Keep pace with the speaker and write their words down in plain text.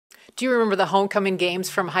Do you remember the homecoming games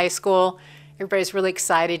from high school? Everybody's really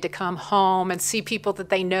excited to come home and see people that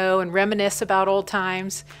they know and reminisce about old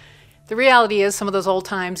times. The reality is some of those old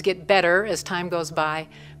times get better as time goes by,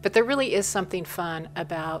 but there really is something fun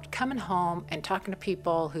about coming home and talking to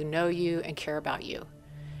people who know you and care about you.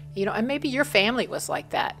 And maybe your family was like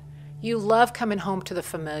that. You love coming home to the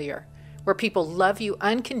familiar, where people love you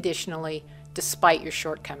unconditionally despite your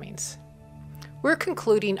shortcomings. We're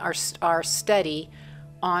concluding our study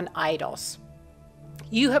on idols.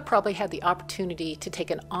 You have probably had the opportunity to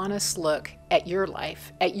take an honest look at your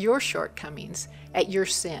life, at your shortcomings, at your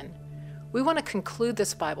sin. We want to conclude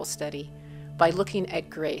this Bible study by looking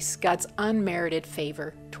at grace, God's unmerited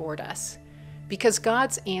favor toward us, because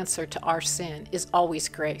God's answer to our sin is always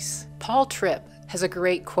grace. Paul Tripp has a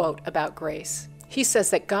great quote about grace. He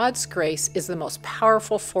says that God's grace is the most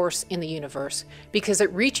powerful force in the universe because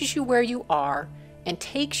it reaches you where you are and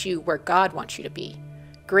takes you where God wants you to be.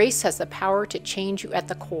 Grace has the power to change you at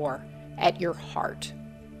the core, at your heart.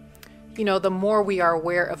 The more we are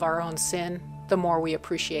aware of our own sin, the more we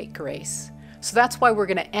appreciate grace. So that's why we're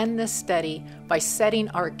going to end this study by setting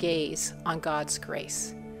our gaze on God's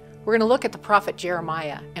grace. We're going to look at the prophet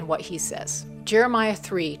Jeremiah and what he says. Jeremiah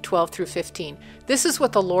 3:12-15. This is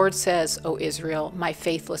what the Lord says, O Israel, my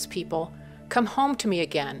faithless people. Come home to me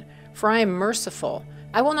again, for I am merciful.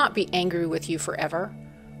 I will not be angry with you forever.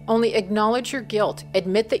 Only acknowledge your guilt,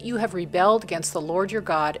 admit that you have rebelled against the Lord your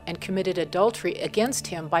God and committed adultery against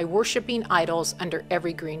him by worshiping idols under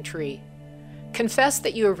every green tree. Confess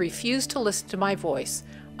that you have refused to listen to my voice.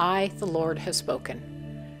 I, the Lord, have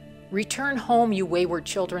spoken. Return home, you wayward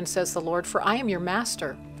children, says the Lord, for I am your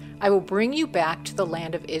master. I will bring you back to the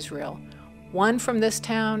land of Israel, 1 from this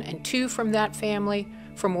town and 2 from that family,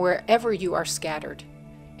 from wherever you are scattered.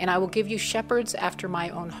 And I will give you shepherds after my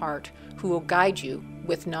own heart, who will guide you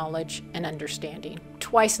with knowledge and understanding.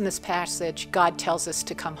 Twice in this passage, God tells us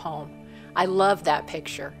to come home. I love that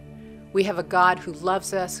picture. We have a God who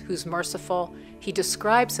loves us, who's merciful. He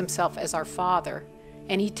describes himself as our Father,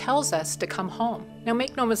 and he tells us to come home. Now,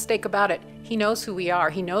 make no mistake about it. He knows who we are.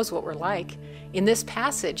 He knows what we're like. In this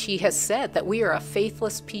passage, he has said that we are a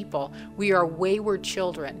faithless people. We are wayward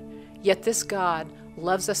children. Yet this God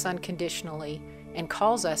loves us unconditionally and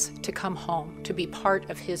calls us to come home, to be part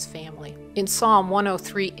of his family. In Psalm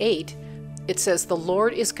 103:8, it says, the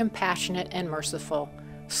Lord is compassionate and merciful,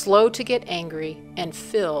 slow to get angry, and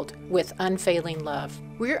filled with unfailing love.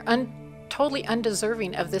 We're totally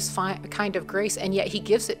undeserving of this kind of grace, and yet he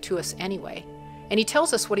gives it to us anyway. And he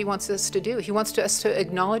tells us what he wants us to do. He wants us to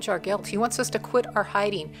acknowledge our guilt. He wants us to quit our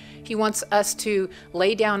hiding. He wants us to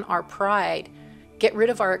lay down our pride, get rid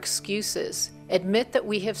of our excuses, admit that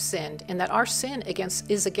we have sinned and that our sin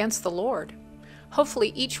is against the Lord.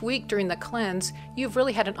 Hopefully each week during the cleanse, you've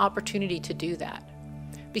really had an opportunity to do that.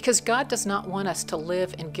 Because God does not want us to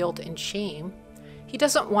live in guilt and shame. He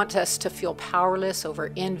doesn't want us to feel powerless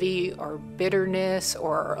over envy or bitterness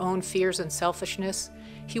or our own fears and selfishness.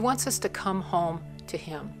 He wants us to come home to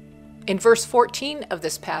him. In verse 14 of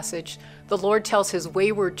this passage, the Lord tells his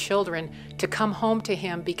wayward children to come home to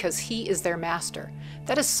him because he is their master.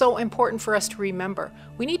 That is so important for us to remember.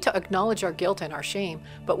 We need to acknowledge our guilt and our shame,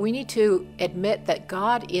 but we need to admit that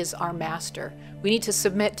God is our master. We need to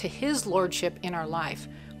submit to his lordship in our life.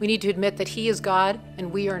 We need to admit that he is God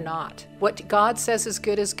and we are not. What God says is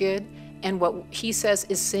good, and what he says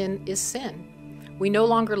is sin. We no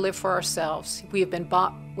longer live for ourselves. We have been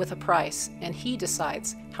bought with a price, and he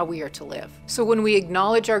decides how we are to live. So when we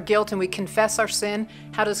acknowledge our guilt and we confess our sin,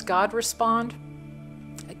 how does God respond?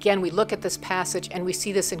 Again, we look at this passage and we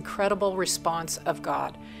see this incredible response of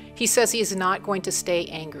God. He says he is not going to stay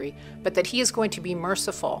angry, but that he is going to be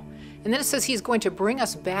merciful. And then it says he's going to bring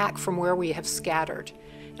us back from where we have scattered.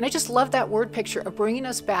 And I just love that word picture of bringing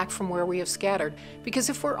us back from where we have scattered. Because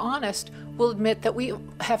if we're honest, we'll admit that we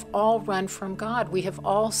have all run from God. We have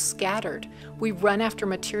all scattered. We run after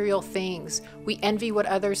material things. We envy what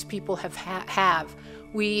others people have.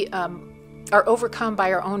 We are overcome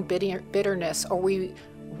by our own bitterness, or we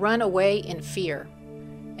run away in fear.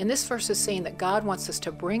 And this verse is saying that God wants us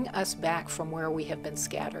to bring us back from where we have been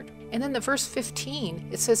scattered. And then the verse 15,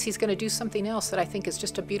 it says he's going to do something else that I think is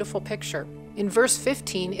just a beautiful picture. In verse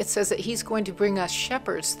 15, it says that he's going to bring us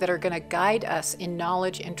shepherds that are going to guide us in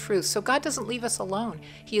knowledge and truth. So God doesn't leave us alone.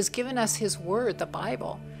 He has given us his word, the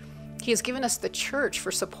Bible. He has given us the church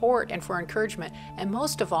for support and for encouragement. And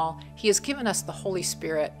most of all, he has given us the Holy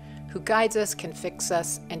Spirit, who guides us, convicts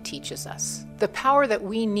us, and teaches us. The power that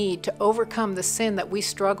we need to overcome the sin that we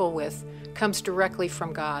struggle with comes directly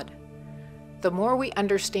from God. The more we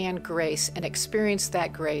understand grace and experience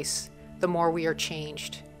that grace, the more we are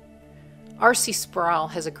changed. R.C. Sproul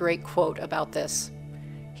has a great quote about this.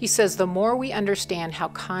 He says, "The more we understand how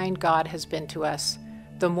kind God has been to us,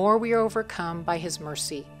 the more we are overcome by His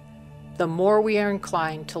mercy, the more we are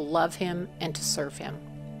inclined to love Him and to serve Him."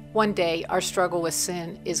 One day, our struggle with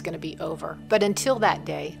sin is going to be over. But until that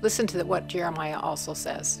day, listen to what Jeremiah also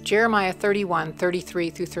says. Jeremiah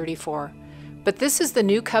 31:33-34. "But this is the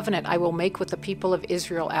new covenant I will make with the people of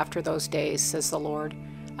Israel after those days, says the Lord.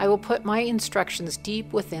 I will put my instructions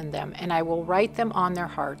deep within them, and I will write them on their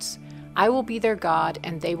hearts. I will be their God,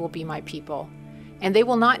 and they will be my people. And they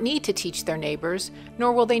will not need to teach their neighbors,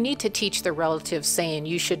 nor will they need to teach their relatives, saying,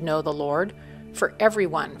 'You should know the Lord.' For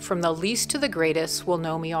everyone, from the least to the greatest, will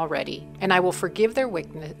know me already. And I will forgive their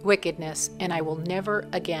wickedness, and I will never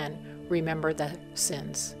again remember the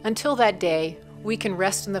sins." Until that day, we can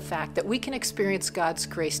rest in the fact that we can experience God's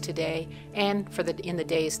grace today and in the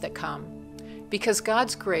days that come. Because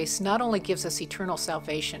God's grace not only gives us eternal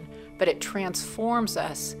salvation, but it transforms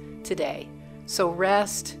us today. So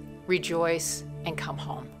rest, rejoice, and come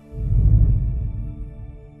home.